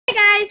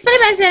it's funny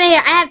about saying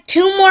here. I have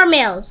 2 more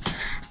mails.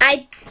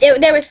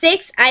 There were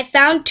 6. I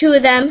found 2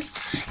 of them,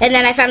 and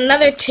then I found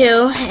another 2,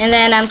 and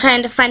then I'm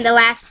trying to find the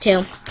last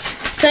 2.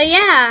 So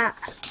yeah,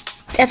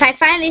 if I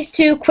find these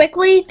 2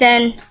 quickly,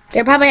 then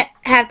they probably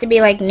have to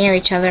be like near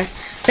each other.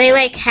 They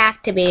like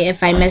have to be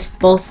if I missed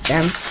both of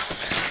them.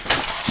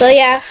 So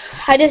yeah,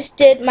 I just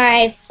did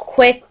my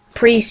quick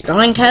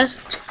pre-spelling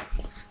test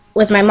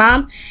with my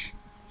mom.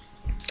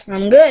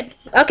 I'm good.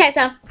 Okay,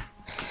 so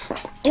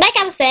like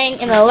I was saying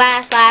in the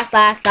last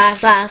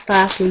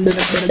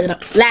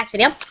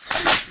video.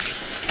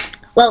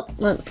 Well,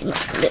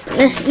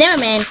 never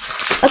mind.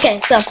 Okay,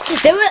 so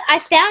I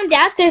found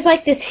out there's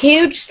like this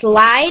huge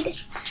slide.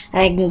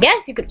 I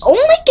guess you could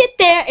only get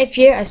there if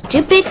you're a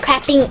stupid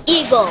crapping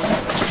eagle.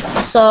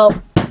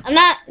 So I'm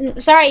not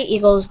sorry,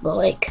 eagles, but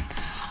like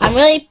I'm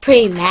really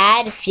pretty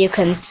mad if you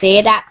can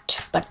say that.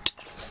 But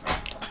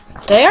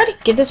did I already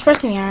give this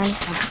person yarn?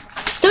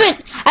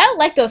 Stupid. I don't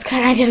like those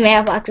kind of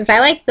mailboxes.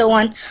 I like the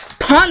one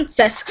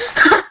princess.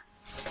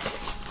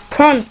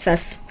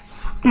 Princess.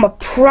 I'm a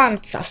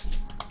princess.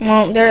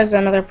 Well, there's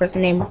another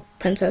person named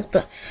Princess,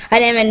 but I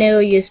didn't even know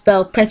you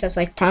spell princess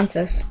like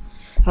princess.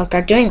 I'll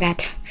start doing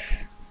that.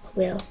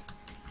 Will.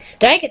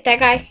 Did I get that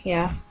guy?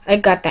 Yeah, I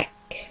got that.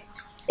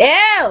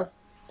 Ew!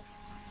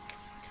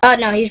 Oh,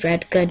 no, he's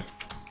red. Good.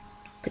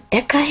 But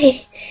that guy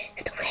is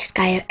the weirdest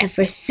guy I've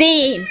ever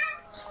seen.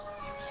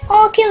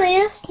 Oh,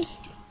 Achilles.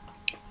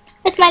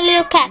 It's my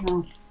little cat.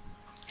 No.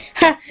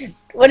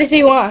 What does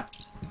he want?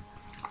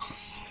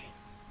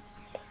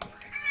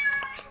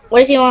 What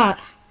does he want?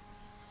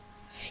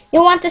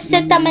 You want to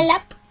sit on my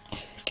lap?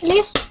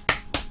 Achilles?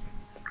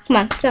 Come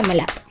on, sit on my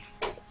lap.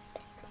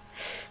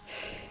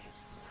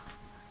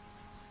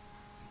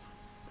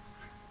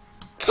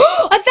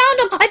 I found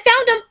him! I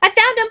found him! I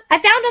found him! I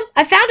found him!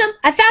 I found him!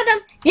 I found him!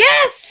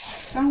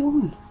 Yes!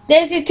 Oh.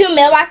 There's these 2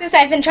 mailboxes.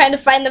 I've been trying to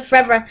find them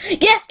forever.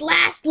 Yes,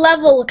 last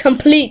level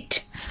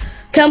complete.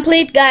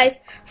 Complete, guys.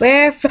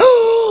 Where?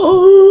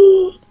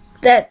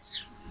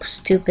 That's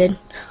stupid.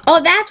 Oh,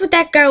 that's what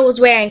that girl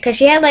was wearing, cause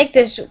she had like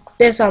this.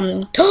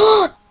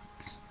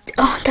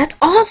 Oh, that's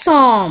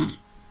awesome.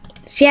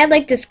 She had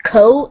like this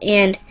coat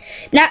and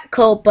not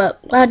coat, but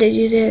wow, did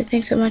you do?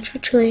 Thanks so much for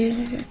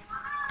truly.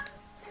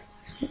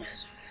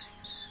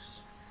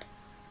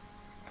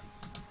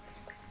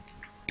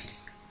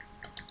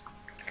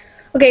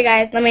 Okay,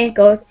 guys, let me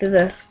go through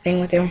the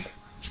thing with you.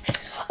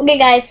 Okay,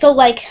 guys, so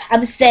like I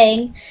was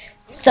saying,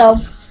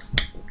 so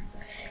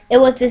it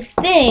was this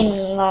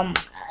thing,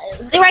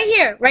 right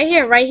here, like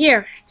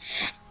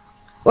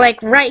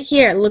right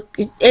here. Look,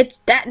 it's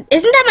that.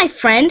 Isn't that my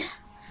friend?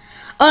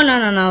 Oh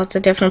no, it's a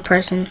different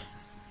person.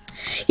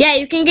 Yeah,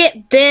 you can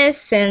get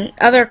this and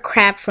other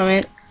crap from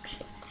it,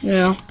 you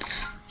know.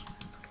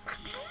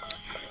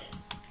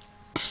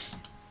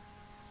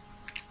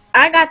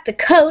 I got the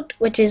coat,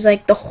 which is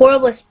like the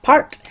horriblest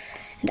part,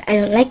 and I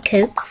don't like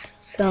coats,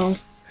 so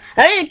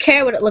I don't even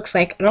care what it looks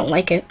like. I don't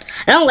like it.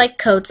 I don't like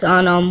coats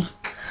on Oh,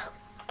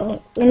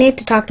 we need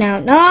to talk now.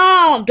 No,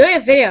 I'm doing a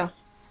video.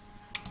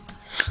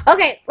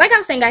 Okay, like I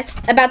was saying, guys,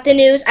 about the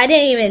news, I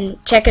didn't even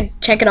check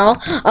it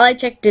all. All I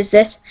checked is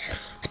this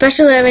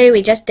special levy.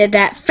 We just did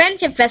that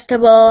friendship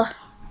festival.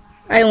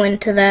 I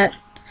went to that.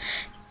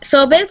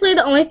 So basically,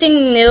 the only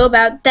thing new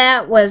about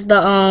that was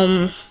the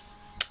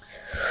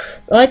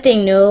only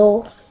thing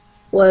new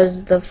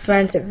was the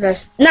friendship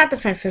fest. Not the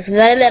friendship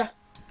fest.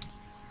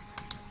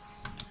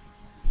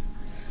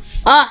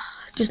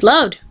 Just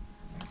load.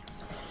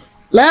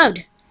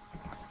 Load.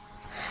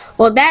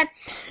 Well,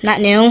 that's not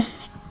new.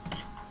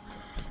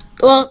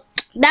 Well,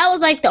 that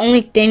was like the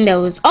only thing that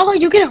was. Oh,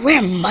 you get a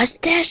rare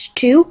mustache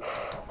too?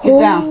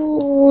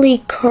 Holy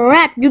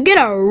crap! You get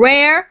a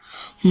rare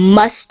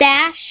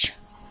mustache.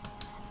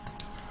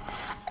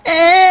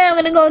 I'm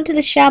gonna go into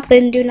the shop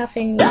and do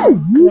nothing. I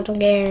don't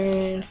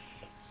care.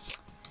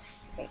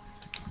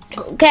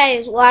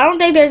 Okay, well, I don't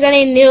think there's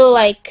any new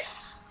like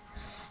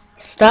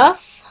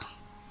stuff.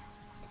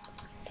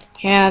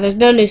 Yeah, there's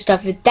no new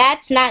stuff. If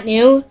that's not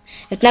new,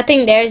 if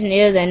nothing there is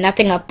new, then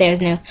nothing up there is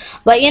new.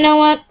 But you know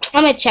what?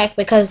 I'm gonna check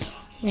because,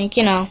 like,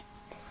 you know.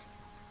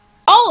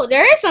 Oh,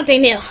 there is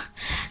something new.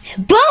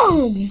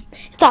 Boom!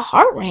 It's a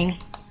heart ring.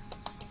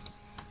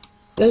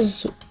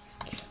 This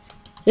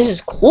is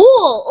cool.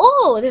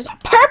 Oh, there's a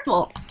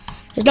purple.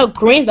 There's no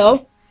green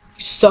though.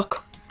 You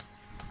suck.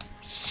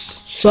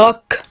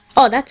 Suck.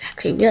 Oh, that's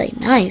actually really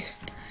nice.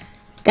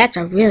 That's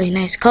a really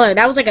nice color.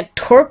 That was like a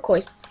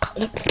turquoise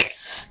color.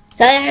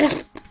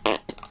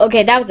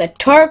 Okay, that was a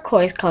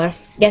turquoise color.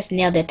 Yes,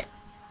 nailed it.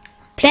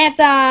 Plants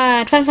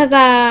on! Fun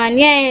on!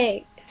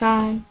 Yay! It's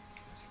on.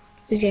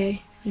 Who's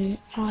Yay? I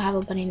don't have a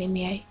bunny named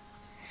Yay.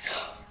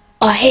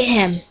 Oh, I hate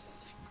him.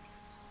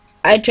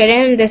 I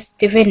traded him this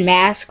stupid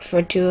mask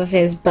for 2 of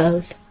his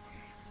bows.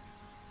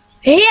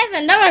 He has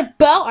another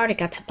bow! I already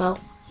got that bow.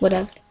 What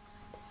else?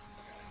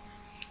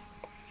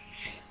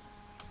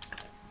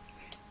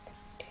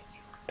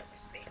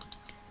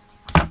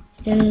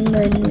 In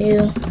the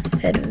new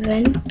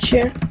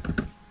adventure,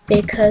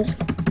 because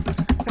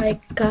I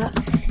got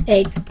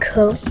a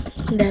coat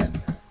that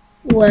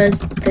was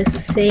the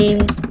same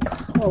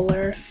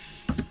color.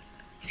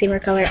 Similar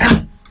color.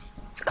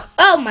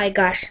 Oh my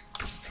gosh.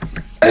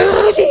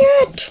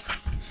 Idiot.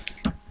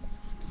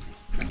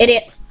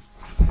 Idiot.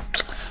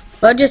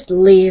 I'll just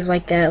leave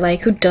like that.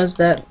 Like, who does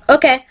that?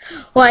 Okay.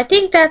 Well, I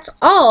think that's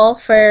all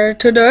for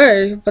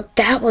today. But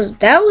that was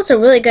a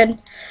really good.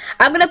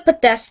 I'm gonna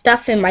put that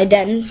stuff in my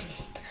den.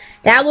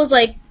 That was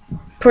like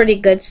pretty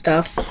good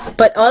stuff.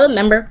 But all the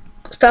member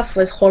stuff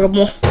was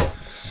horrible.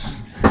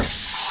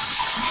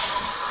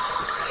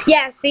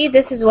 Yeah, see,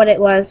 this is what it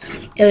was.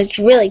 It was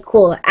really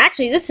cool.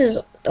 Actually, this is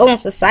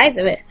almost the size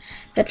of it.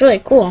 That's really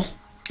cool.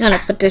 I'm gonna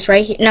put this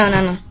right here.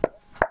 No.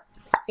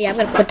 Yeah, I'm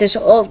gonna put this.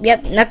 Oh,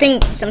 yep, nothing.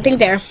 Something's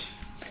there.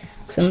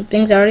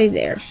 Something's already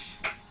there.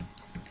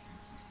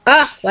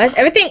 Ah, why is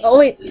everything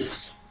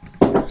always?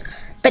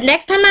 But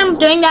next time I'm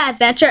doing that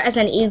adventure as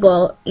an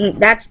eagle.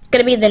 That's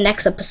gonna be the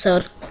next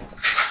episode.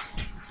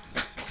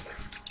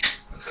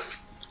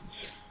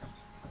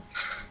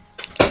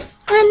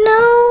 I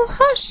know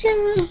how she.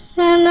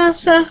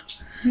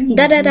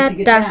 Da da da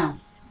da.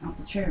 Off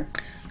the chair.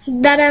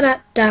 Da da da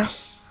da.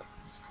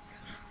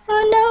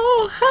 I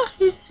know how.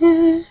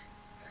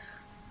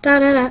 Da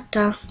da da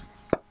da.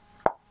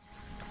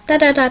 Da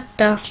da da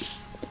da.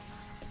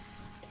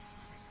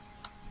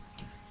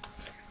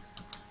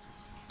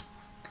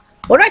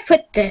 Where do I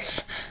put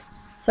this?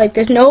 Like,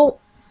 there's no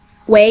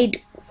way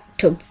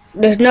to.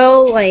 There's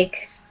no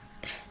like.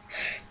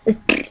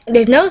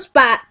 There's no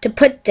spot to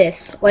put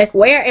this. Like,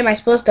 where am I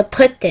supposed to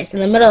put this? In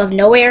the middle of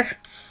nowhere?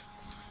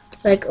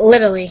 Like,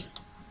 literally.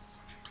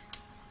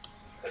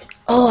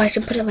 Oh, I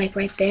should put it like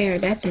right there.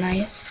 That's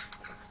nice.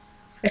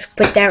 I should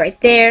put that right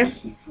there.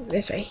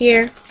 This right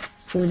here.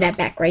 Move that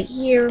back right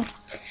here.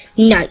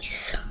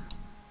 Nice.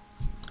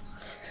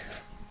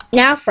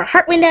 Now for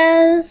heart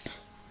windows.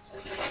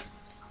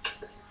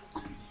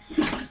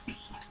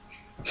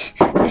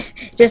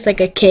 Just like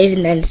a cave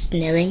and then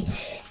snowing.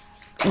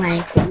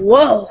 Like,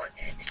 whoa.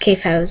 This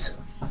cave house.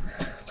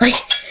 Like,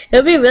 it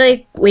would be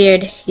really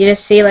weird. You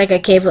just see like a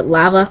cave with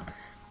lava.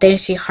 Then you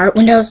see heart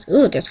windows.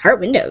 Ooh, there's heart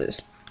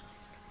windows.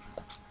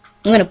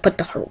 I'm gonna put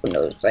the heart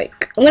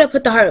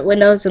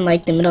windows in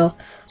like the middle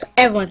so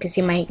everyone can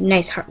see my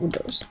nice heart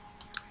windows.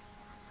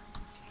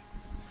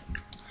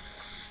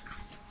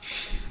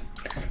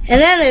 And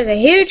then there's a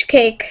huge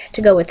cake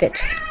to go with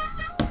it.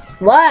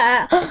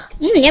 Wow.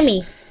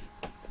 Yummy.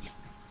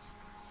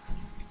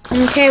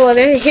 Okay, well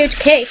there's a huge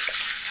cake.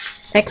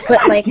 I can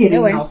put like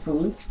nowhere.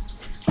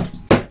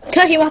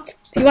 Tell he wants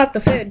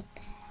the food.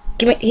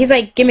 He's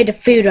like, give me the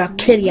food or I'll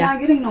kill ya. I'm not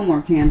getting no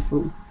more canned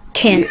food.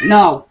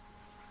 No.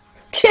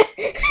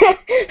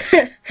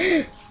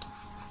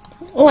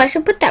 Oh, I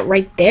should put that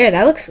right there.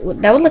 That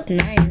would look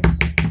nice.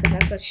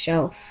 That's a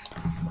shelf.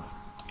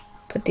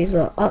 Put these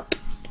all up.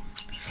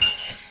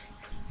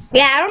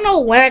 Yeah, I don't know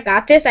where I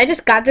got this. I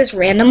just got this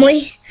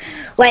randomly.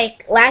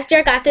 Like last year,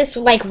 I got this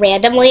like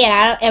randomly,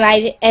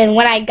 and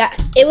when I got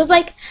it was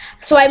like,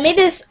 so I made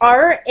this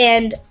art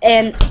and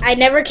I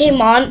never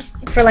came on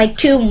for like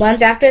 2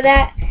 months after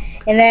that,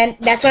 and then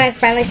that's when I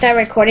finally started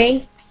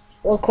recording.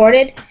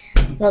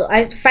 Well,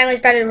 I finally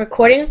started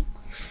recording,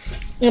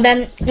 and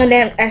then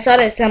I saw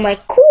this and I'm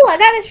like, cool, I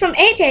got this from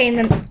AJ, and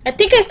then I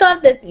think I still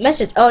have the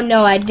message. Oh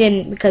no, I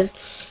didn't, because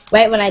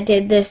right when I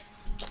did this,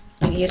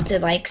 I used to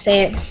like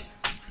say it.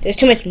 There's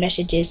too much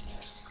messages.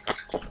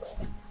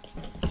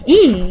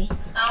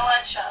 I'll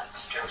let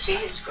shots. Josie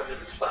is going to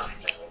be fine.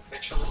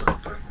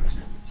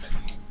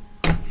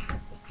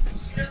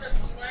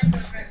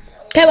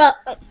 Okay, well,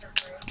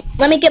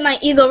 let me get my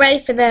eagle ready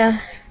for the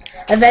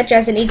adventure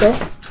as an eagle.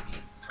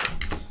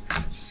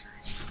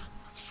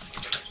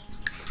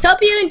 Hope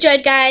you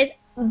enjoyed, guys.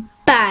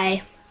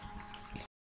 Bye.